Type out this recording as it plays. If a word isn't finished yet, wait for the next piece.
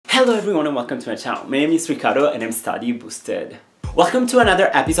Hello everyone and welcome to my channel. My name is Ricardo and I'm Study Boosted. Welcome to another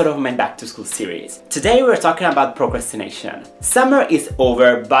episode of my Back to School series. Today we're talking about procrastination. Summer is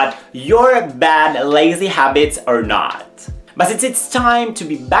over, but your bad, lazy habits are not. But since it's time to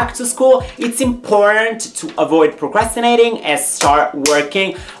be back to school, it's important to avoid procrastinating and start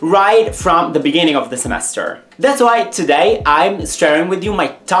working right from the beginning of the semester. That's why today I'm sharing with you my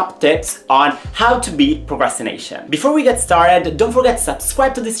top tips on how to beat procrastination. Before we get started, don't forget to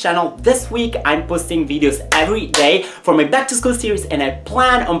subscribe to this channel. This week I'm posting videos every day for my back to school series and I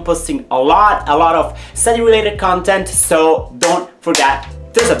plan on posting a lot of study related content, so don't forget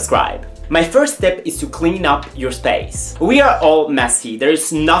to subscribe. My first tip is to clean up your space. We are all messy. There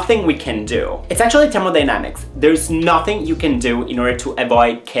is nothing we can do. It's actually thermodynamics. There is nothing you can do in order to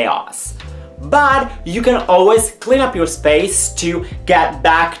avoid chaos. But you can always clean up your space to get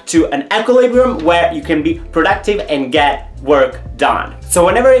back to an equilibrium where you can be productive and get work done. So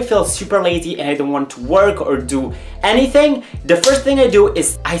whenever I feel super lazy and I don't want to work or do anything, the first thing I do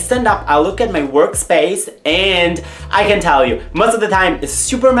is I stand up, I look at my workspace, and I can tell you, most of the time it's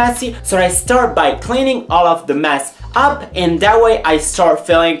super messy, so I start by cleaning all of the mess up, and that way I start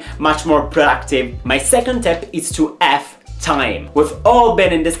feeling much more productive. My second tip is to time. We've all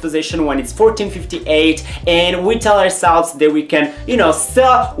been in this position when it's 14:58 and we tell ourselves that we can,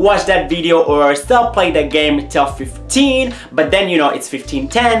 still watch that video or still play that game till 15, but then, it's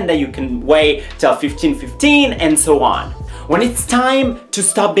 15:10, then you can wait till 15:15 and so on. When it's time to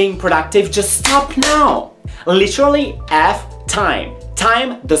stop being productive, just stop now. Literally time.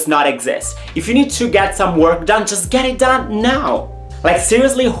 Time does not exist. If you need to get some work done, just get it done now. Like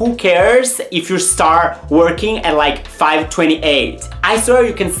seriously, who cares if you start working at like 5:28? I swear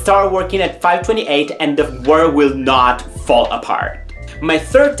you can start working at 5:28 and the world will not fall apart. My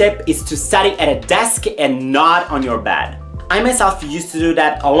third tip is to study at a desk and not on your bed. I myself used to do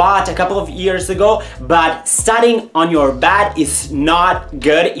that a lot a couple of years ago, but studying on your bed is not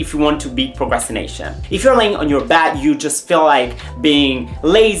good if you want to beat procrastination. If you're laying on your bed, you just feel like being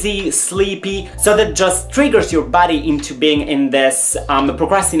lazy, sleepy, so that just triggers your body into being in this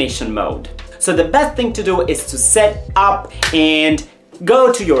procrastination mode. So the best thing to do is to sit up and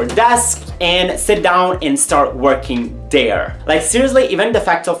go to your desk and sit down and start working there. Like seriously, even the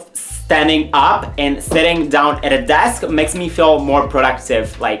fact of standing up and sitting down at a desk makes me feel more productive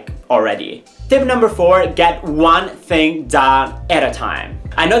already. Tip number 4, get one thing done at a time.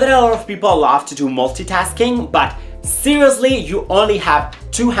 I know that a lot of people love to do multitasking, but seriously, you only have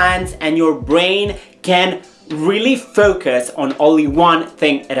 2 hands and your brain can really focus on only one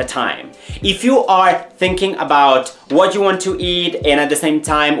thing at a time. If you are thinking about what you want to eat and at the same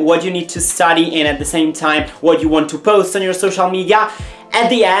time what you need to study and at the same time what you want to post on your social media, at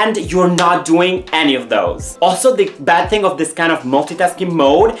the end, you're not doing any of those. Also, the bad thing of this kind of multitasking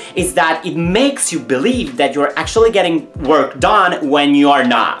mode is that it makes you believe that you're actually getting work done when you are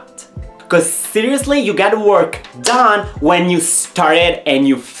not. Because seriously, you get work done when you start it and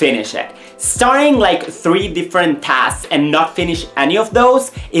you finish it. Starting like 3 different tasks and not finish any of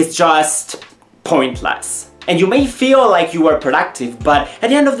those is just pointless. And you may feel like you were productive, but at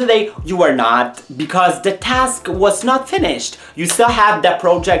the end of the day, you are not, because the task was not finished. You still have that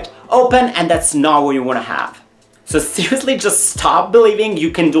project open and that's not what you want to have. So seriously, just stop believing you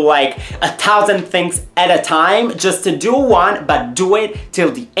can do like 1,000 things at a time. Just to do one, but do it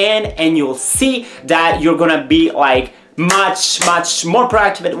till the end and you'll see that you're gonna be like much more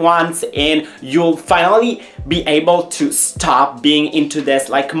productive at once, and you'll finally be able to stop being into this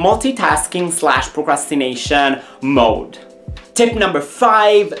like multitasking / procrastination mode. Tip number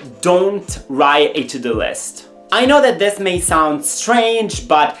 5, don't write a to-do list. I know that this may sound strange,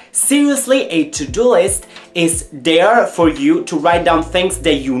 but seriously, a to-do list is there for you to write down things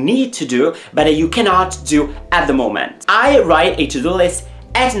that you need to do, but that you cannot do at the moment. I write a to-do list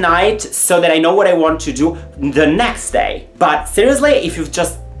at night so that I know what I want to do the next day. But seriously, if you've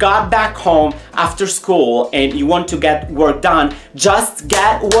just got back home after school and you want to get work done, just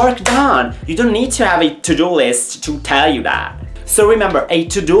get work done. You don't need to have a to-do list to tell you that. So remember, a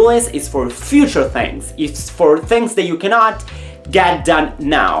to-do list is for future things. It's for things that you cannot get done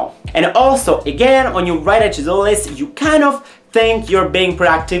now. And also, again, when you write a to-do list, you kind of think you're being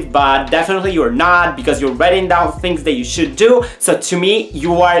productive, but definitely you're not, because you're writing down things that you should do. So to me,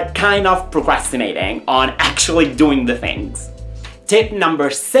 you are kind of procrastinating on actually doing the things. Tip number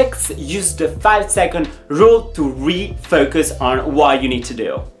 6, use the 5-second rule to refocus on what you need to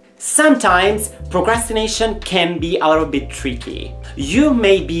do. Sometimes procrastination can be a little bit tricky. You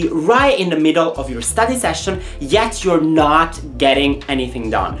may be right in the middle of your study session, yet you're not getting anything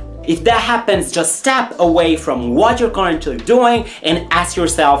done. If that happens, just step away from what you're currently doing and ask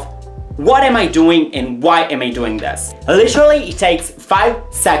yourself, what am I doing and why am I doing this? Literally, it takes 5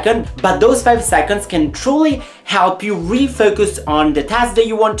 seconds, but those 5 seconds can truly help you refocus on the task that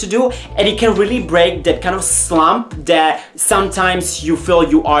you want to do, and it can really break that kind of slump that sometimes you feel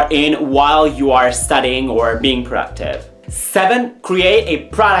you are in while you are studying or being productive. 7. Create a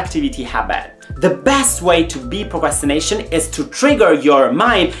productivity habit. The best way to beat procrastination is to trigger your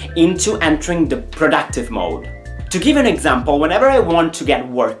mind into entering the productive mode. To give an example, whenever I want to get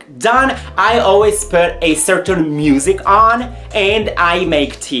work done, I always put a certain music on and I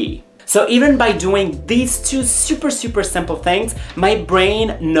make tea. So even by doing these two super simple things, my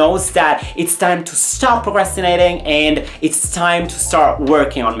brain knows that it's time to stop procrastinating and it's time to start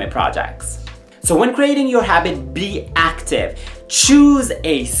working on my projects. So when creating your habit, be active. Choose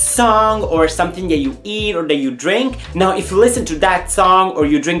a song or something that you eat or that you drink. Now, if you listen to that song or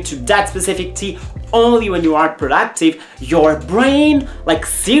you drink to that specific tea only when you are productive, your brain, like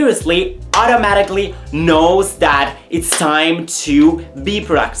seriously, automatically knows that it's time to be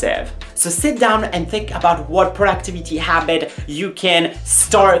productive. So sit down and think about what productivity habit you can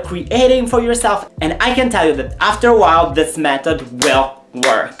start creating for yourself, and I can tell you that after a while, this method will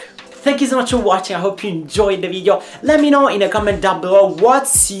work. Thank you so much for watching. I hope you enjoyed the video. Let me know in a comment down below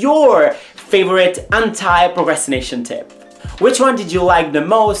what's your favorite anti-procrastination tip. Which one did you like the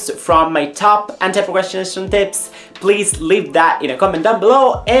most from my top anti-procrastination tips? Please leave that in a comment down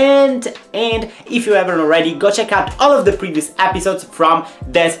below, and if you haven't already, go check out all of the previous episodes from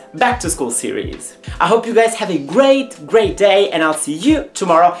this back to school series. I hope you guys have a great day, and I'll see you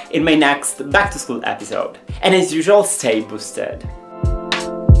tomorrow in my next back to school episode. And as usual, stay boosted.